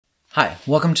Hi,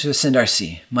 welcome to Ascend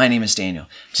RC. My name is Daniel.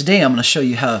 Today I'm going to show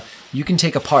you how you can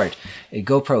take apart a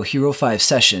GoPro Hero 5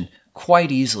 Session quite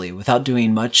easily without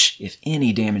doing much, if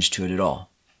any, damage to it at all.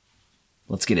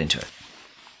 Let's get into it.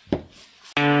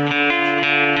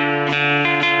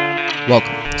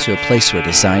 Welcome to a place where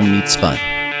design meets fun,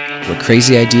 where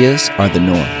crazy ideas are the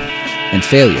norm, and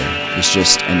failure is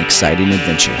just an exciting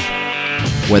adventure,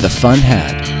 where the fun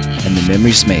had and the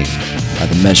memories made are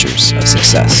the measures of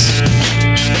success.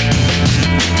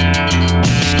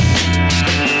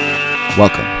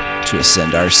 Welcome to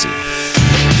Ascend RC.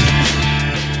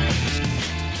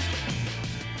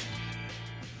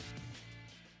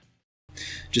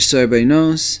 Just so everybody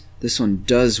knows, this one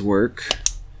does work.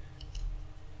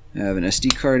 I have an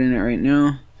SD card in it right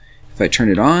now. If I turn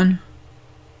it on,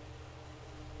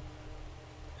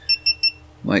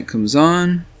 light comes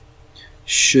on,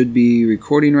 should be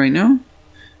recording right now.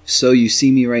 So you see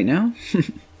me right now.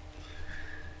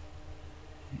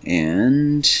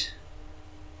 And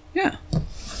yeah,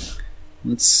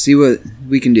 let's see what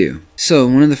we can do. So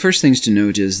one of the first things to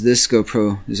note is this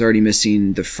GoPro is already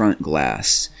missing the front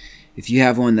glass. If you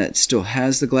have one that still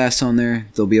has the glass on there,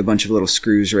 there'll be a bunch of little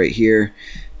screws right here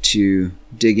to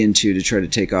dig into to try to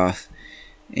take off,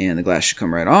 and the glass should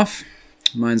come right off.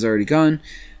 Mine's already gone.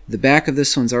 The back of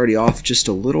this one's already off just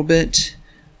a little bit.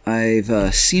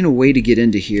 I've seen a way to get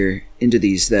into here, into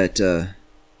these, that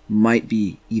might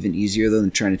be even easier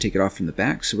than trying to take it off from the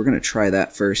back. So we're going to try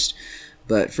that first.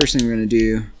 But first thing we're going to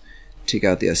do, take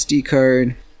out the SD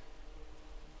card.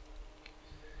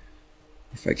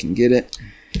 If I can get it.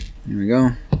 There we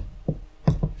go.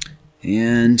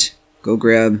 And go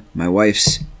grab my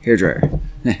wife's hairdryer.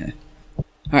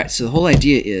 Alright, so the whole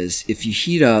idea is if you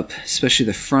heat up, especially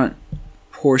the front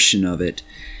portion of it,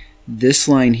 this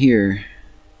line here,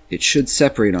 it should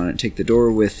separate on it, take the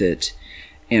door with it,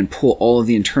 and pull all of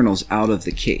the internals out of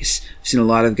the case. I've seen a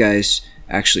lot of guys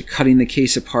actually cutting the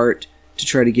case apart to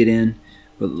try to get in,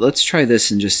 but let's try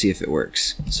this and just see if it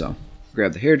works. So,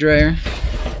 grab the hairdryer.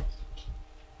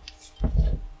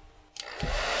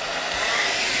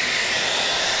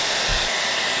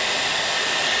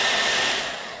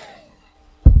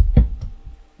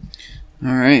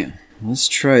 Alright, let's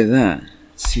try that.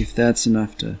 See if that's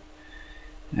enough to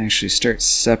actually start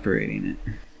separating it.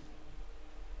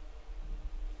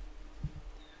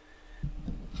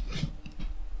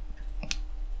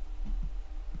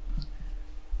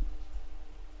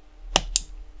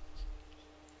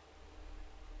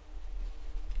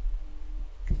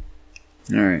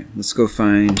 Alright, let's go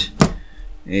find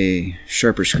a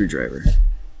sharper screwdriver.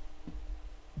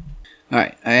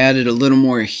 Alright, I added a little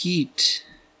more heat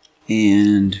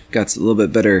and got a little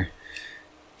bit better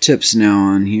tips now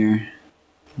on here.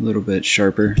 A little bit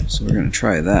sharper, so we're going to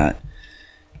try that.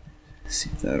 See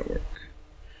if that'll work.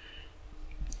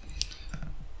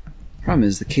 Problem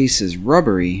is the case is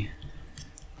rubbery.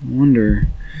 I wonder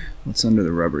what's under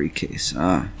the rubbery case.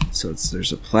 So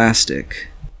there's a plastic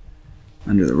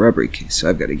under the rubbery case, so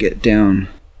I've got to get down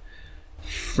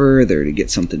further to get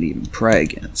something to even pry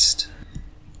against.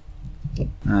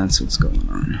 That's what's going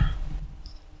on.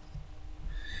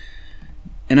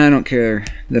 And I don't care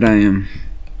that I am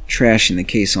trashing the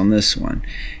case on this one.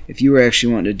 If you were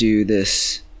actually wanting to do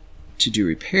this to do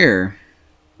repair,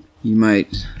 you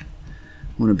might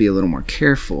want to be a little more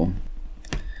careful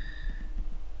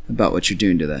about what you're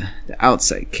doing to the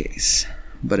outside case.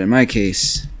 But in my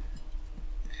case,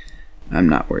 I'm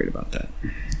not worried about that.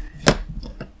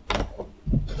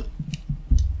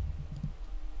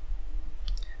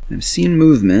 I've seen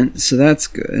movement, so that's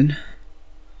good.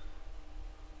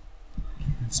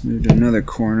 Let's move to another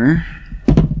corner.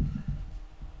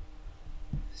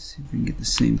 See if we can get the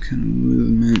same kind of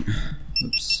movement.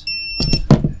 Oops.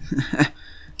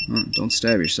 Well, don't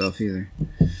stab yourself either.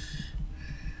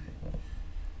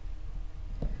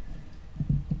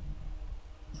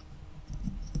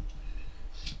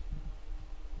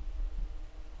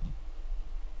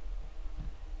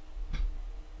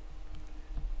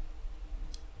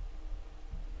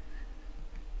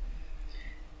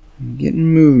 I'm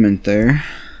getting movement there.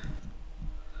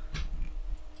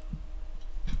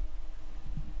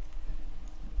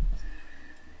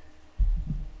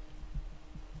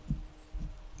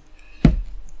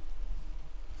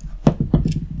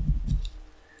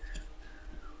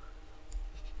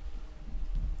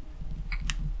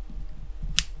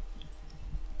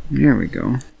 There we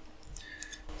go.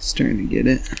 Starting to get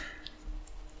it.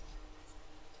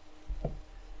 I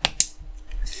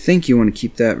think you want to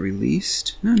keep that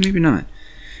released. No, maybe not.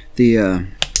 The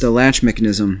latch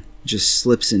mechanism just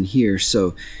slips in here,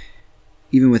 so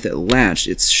even with it latched,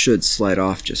 it should slide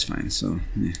off just fine. So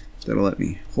that'll let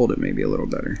me hold it maybe a little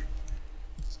better.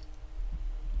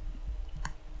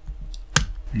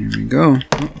 Here we go.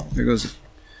 Oh, there goes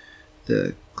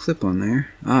the clip on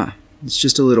there. Ah, it's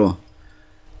just a little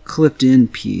clipped in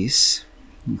piece.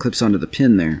 It clips onto the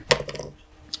pin there.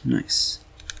 Nice.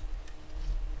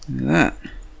 Look at that.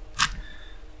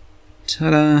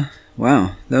 Ta-da!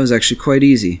 Wow, that was actually quite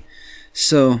easy.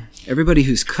 So everybody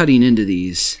who's cutting into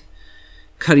these,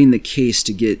 cutting the case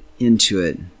to get into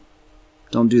it,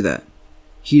 don't do that.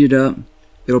 Heat it up,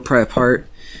 it'll pry apart.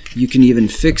 You can even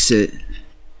fix it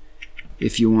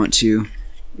if you want to,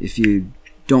 if you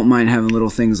don't mind having little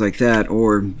things like that,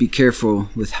 or be careful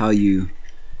with how you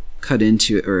cut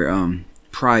into it or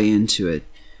pry into it,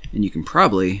 and you can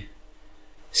probably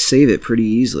save it pretty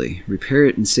easily, repair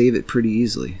it and save it pretty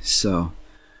easily. So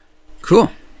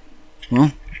cool.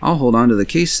 Well, I'll hold on to the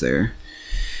case there,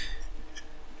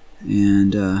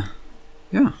 and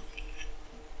yeah,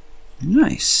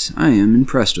 nice. I am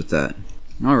impressed with that.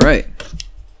 All right.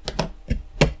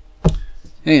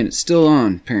 Hey, and it's still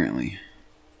on apparently.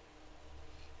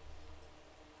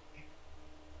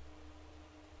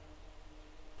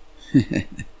 A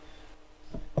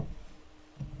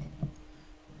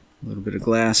little bit of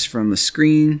glass from the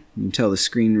screen. You can tell the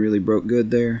screen really broke good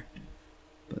there,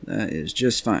 but that is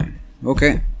just fine.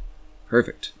 Okay,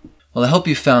 perfect. Well, I hope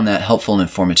you found that helpful and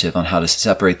informative on how to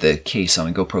separate the case on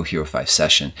a GoPro Hero 5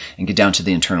 Session and get down to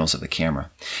the internals of the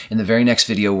camera. In the very next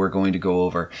video, we're going to go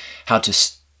over how to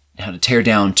tear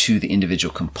down to the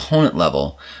individual component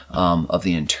level of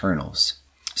the internals.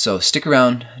 So stick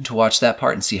around to watch that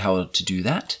part and see how to do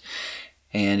that.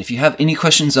 And if you have any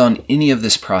questions on any of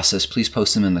this process, please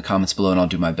post them in the comments below and I'll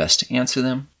do my best to answer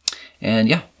them. And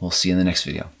yeah, we'll see you in the next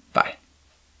video.